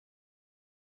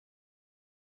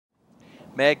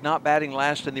Meg not batting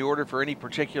last in the order for any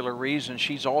particular reason.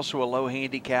 She's also a low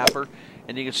handicapper,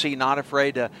 and you can see not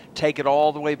afraid to take it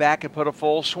all the way back and put a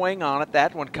full swing on it.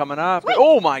 That one coming up. Wait.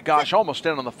 Oh my gosh, almost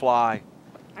in on the fly.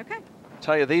 Okay.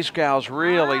 Tell you, these gals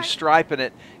really striping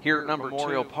it here at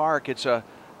Memorial Park. It's a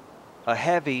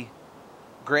heavy,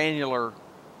 granular,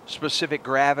 specific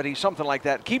gravity, something like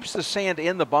that. Keeps the sand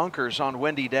in the bunkers on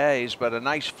windy days, but a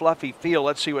nice fluffy feel.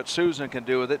 Let's see what Susan can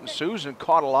do with it. And Susan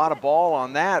caught a lot of ball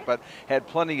on that, but had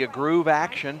plenty of groove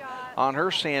action on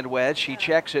her sand wedge. She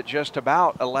checks it just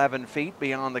about 11 feet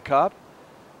beyond the cup.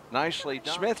 Nicely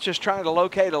done. Smith just trying to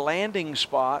locate a landing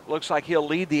spot. Looks like he'll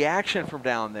lead the action from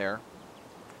down there.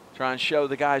 Try and show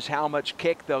the guys how much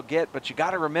kick they'll get, but you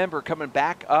got to remember, coming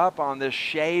back up on this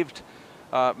shaved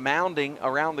mounding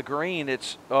around the green,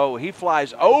 it's, oh, he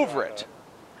flies over it.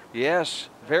 Yes,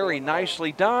 very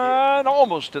nicely done,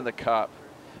 almost in the cup.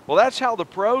 Well, that's how the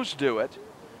pros do it,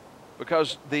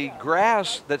 because the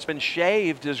grass that's been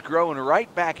shaved is growing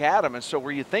right back at them, and so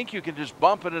where you think you can just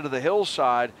bump it into the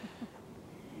hillside.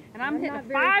 And I'm hitting a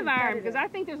 5-iron because I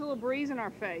think there's a little breeze in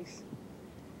our face.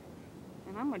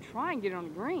 And I'm going to try and get it on the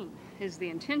green, is the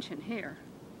intention here.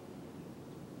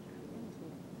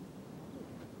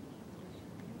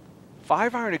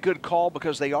 5-iron a good call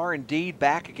because they are indeed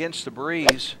back against the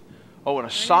breeze. Oh, and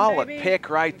a solid pick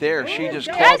right there. She just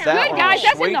caught that one on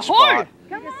a sweet spot.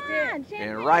 Come on,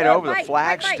 and right over the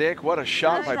flag stick. What a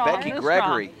shot by Becky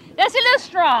Gregory. That's a little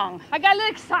strong. I got a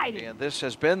little excited. And this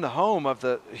has been the home of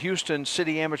the Houston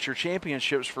City Amateur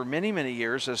Championships for many, many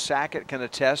years, as Sackett can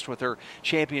attest with her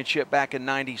championship back in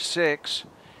 '96.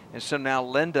 And so now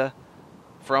Linda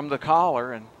from the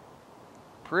collar, and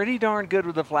pretty darn good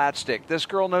with the flat stick. This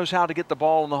girl knows how to get the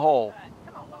ball in the hole.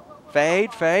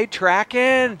 Fade, fade,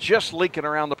 tracking, just leaking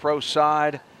around the pro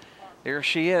side. There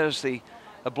she is, the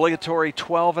obligatory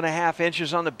 12.5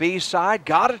 inches on the B side.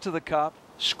 Got it to the cup,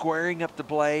 squaring up the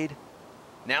blade.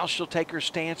 Now she'll take her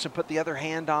stance and put the other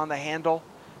hand on the handle.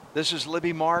 This is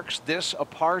Libby Marks. This a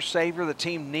par saver. The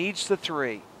team needs the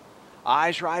 3.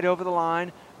 Eyes right over the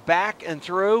line, back and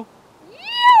through.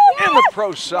 In the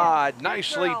pro side.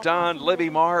 Nicely done, Libby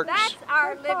Marks. That's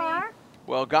our Libby.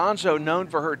 Well, Gonzo, known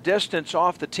for her distance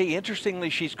off the tee. Interestingly,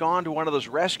 she's gone to one of those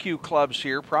rescue clubs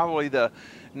here, probably the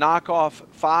knockoff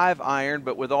 5-iron,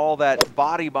 but with all that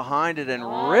body behind it and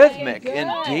rhythmic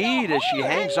indeed as she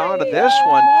hangs on to this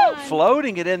one,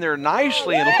 floating it in there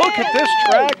nicely. And look at this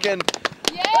track, and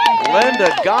Linda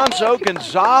Gonzo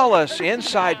Gonzalez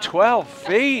inside 12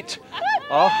 feet.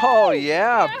 Oh,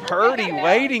 yeah, Purdy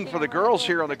waiting for the girls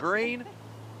here on the green.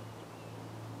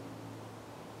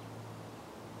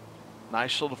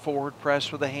 Nice little forward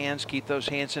press with the hands. Keep those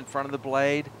hands in front of the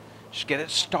blade. Just get it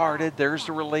started. There's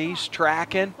the release,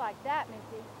 tracking.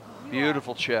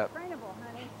 Beautiful chip.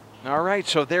 All right,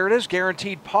 so there it is,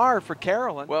 guaranteed par for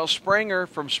Carolyn. Well, Springer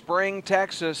from Spring,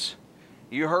 Texas,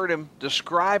 you heard him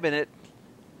describing it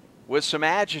with some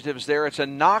adjectives there. It's a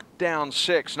knockdown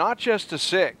 6, not just a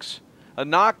 6, a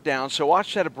knockdown. So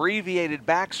watch that abbreviated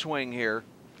backswing here.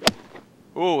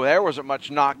 Ooh, there wasn't much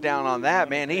knockdown on that,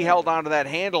 man. He held onto that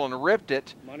handle and ripped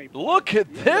it. Look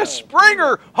at this,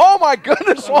 Springer. Oh, my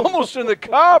goodness, almost in the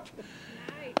cup.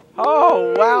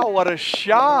 Oh, wow, what a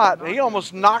shot. He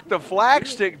almost knocked the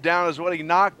flagstick down is what he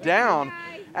knocked down.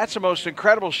 That's the most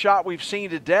incredible shot we've seen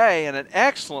today, and an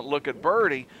excellent look at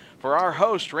birdie for our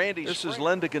host, Randy. This is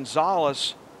Linda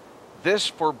Gonzalez. This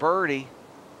for birdie.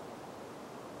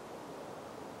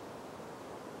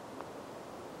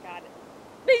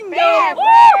 Bingo! For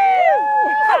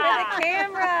the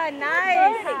camera.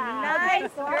 Nice.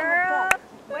 Nice, girl.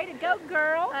 Way to go,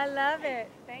 girl. I love it.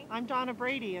 Thank you. I'm Donna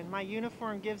Brady, and my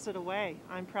uniform gives it away.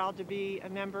 I'm proud to be a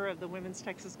member of the Women's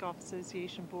Texas Golf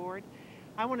Association Board.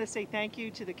 I want to say thank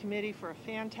you to the committee for a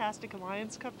fantastic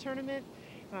Alliance Cup tournament,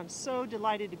 and I'm so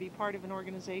delighted to be part of an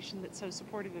organization that's so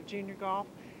supportive of junior golf.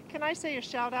 Can I say a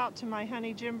shout out to my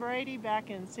honey Jim Brady back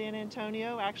in San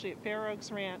Antonio, actually at Fair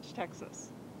Oaks Ranch,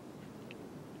 Texas.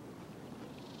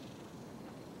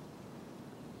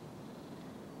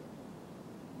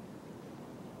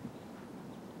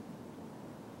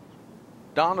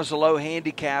 Donna's a low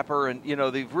handicapper, and, you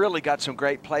know, they've really got some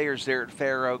great players there at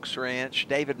Fair Oaks Ranch.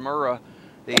 David Murrah,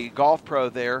 the golf pro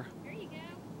there,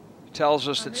 tells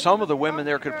us that some of the women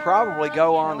there could probably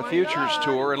go on the Futures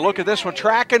Tour. And look at this one,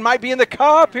 tracking, might be in the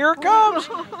cup. Here it comes.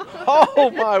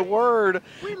 Oh, my word.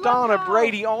 Donna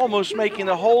Brady almost making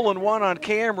the hole-in-one on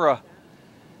camera.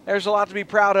 There's a lot to be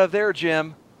proud of there,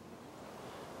 Jim.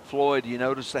 Floyd, you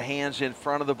notice the hands in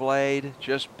front of the blade,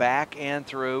 just back and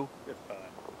through.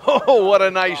 Oh, what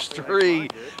a nice 3.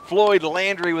 Floyd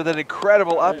Landry with an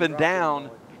incredible up and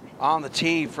down. On the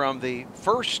tee from the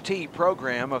first tee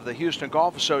program of the Houston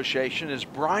Golf Association is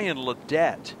Brian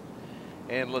Ledette.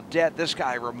 And Ledette, this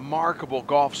guy, remarkable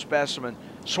golf specimen,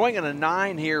 swinging a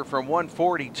 9 here from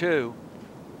 142.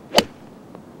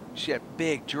 See that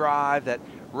big drive, that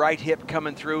right hip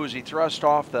coming through as he thrust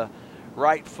off the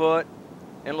right foot.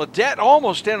 And Ledette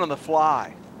almost in on the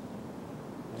fly.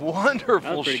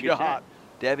 Wonderful shot.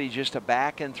 Debbie just a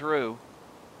backing through.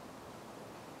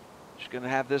 She's going to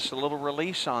have this a little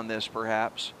release on this,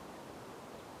 perhaps.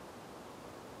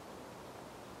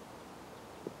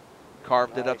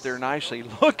 Carved it up there nicely.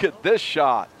 Look at this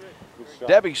shot.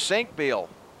 Debbie Sinkbeal.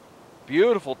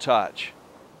 Beautiful touch.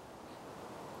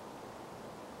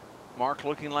 Mark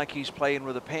looking like he's playing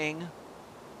with a ping.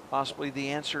 Possibly the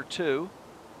answer too.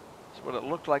 That's what it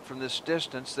looked like from this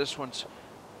distance. This one's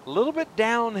a little bit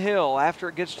downhill. After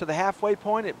it gets to the halfway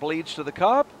point, it bleeds to the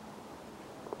cup.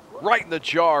 Right in the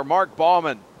jar, Mark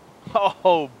Baumann.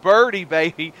 Oh, birdie,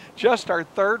 baby. Just our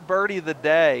third birdie of the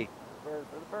day.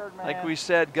 Like we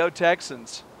said, go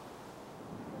Texans.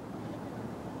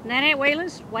 Nanette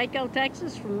Wheelers, Waco,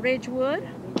 Texas, from Ridgewood.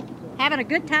 Having a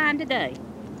good time today.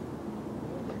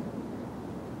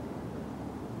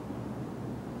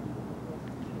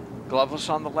 Gloveless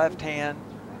on the left hand,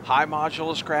 high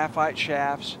modulus graphite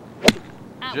shafts.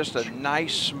 Ouch. Just a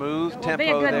nice, smooth It'll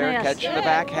tempo there. mess. Catching the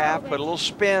back half, put a little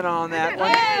spin on that one.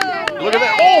 Look at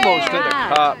that, almost in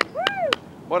the cup.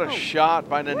 What a shot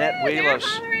by Nanette Wheelers.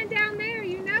 Hollering down there,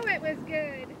 you know it was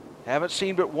good. Haven't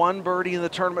seen but one birdie in the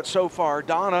tournament so far.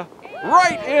 Donna,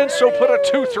 right in, so put a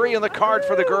 2-3 in the card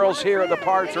for the girls here at the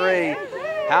par 3.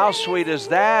 How sweet is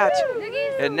that?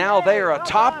 And now they are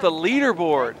atop the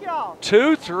leaderboard.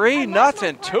 2-3,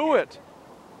 nothing to it.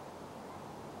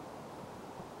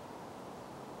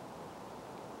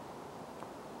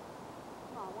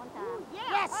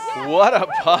 What a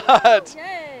putt.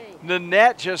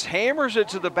 Nanette just hammers it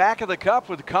to the back of the cup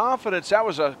with confidence. That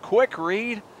was a quick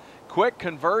read, quick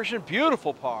conversion,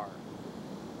 beautiful par.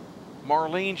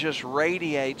 Marlene just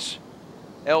radiates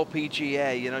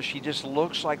LPGA. You know, she just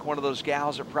looks like one of those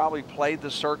gals that probably played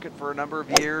the circuit for a number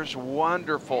of years.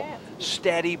 Wonderful,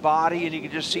 steady body, and you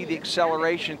can just see the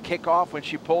acceleration kick off when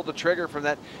she pulled the trigger from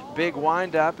that big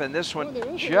windup. And this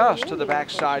one just to the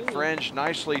backside fringe.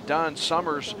 Nicely done.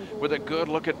 Summers with a good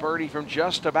look at birdie from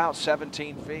just about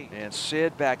 17 feet. And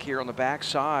Sid back here on the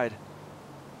backside,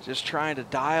 just trying to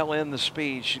dial in the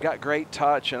speed. She's got great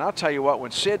touch. And I'll tell you what, when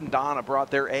Sid and Donna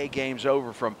brought their A games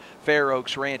over from Fair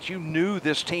Oaks Ranch, you knew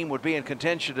this team would be in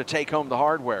contention to take home the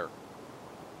hardware.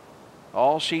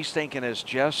 All she's thinking is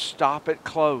just stop it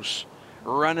close.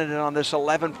 Running it on this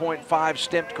 11.5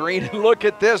 stimped green. And look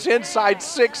at this, inside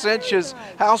 6 inches.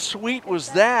 How sweet was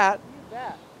that?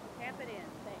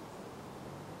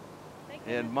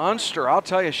 And Munster, I'll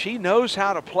tell you, she knows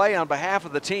how to play on behalf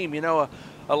of the team. You know,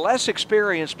 a less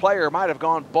experienced player might have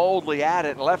gone boldly at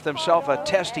it and left himself a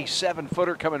testy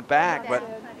 7-footer coming back, but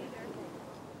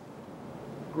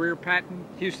Greer Patton,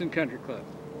 Houston Country Club.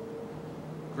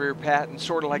 Greer Patton,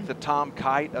 sort of like the Tom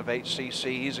Kite of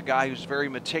HCC. He's a guy who's very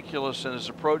meticulous in his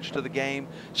approach to the game,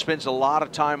 spends a lot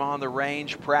of time on the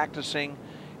range practicing,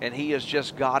 and he has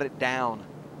just got it down.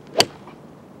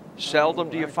 Seldom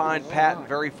do you find Patton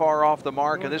very far off the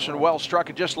mark, and this one well struck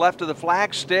and just left of the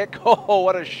flag stick. Oh,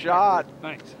 what a shot.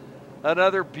 Thanks.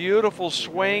 Another beautiful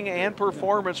swing and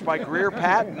performance by Greer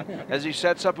Patton as he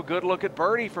sets up a good look at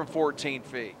birdie from 14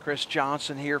 feet. Chris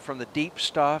Johnson here from the deep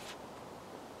stuff.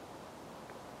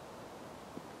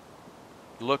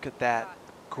 Look at that.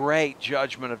 Great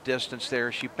judgment of distance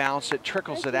there. She bounced it,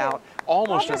 trickles it out,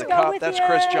 almost to the cup. That's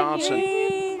Chris Johnson.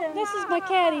 This is my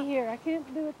caddy here. I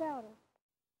can't do without her.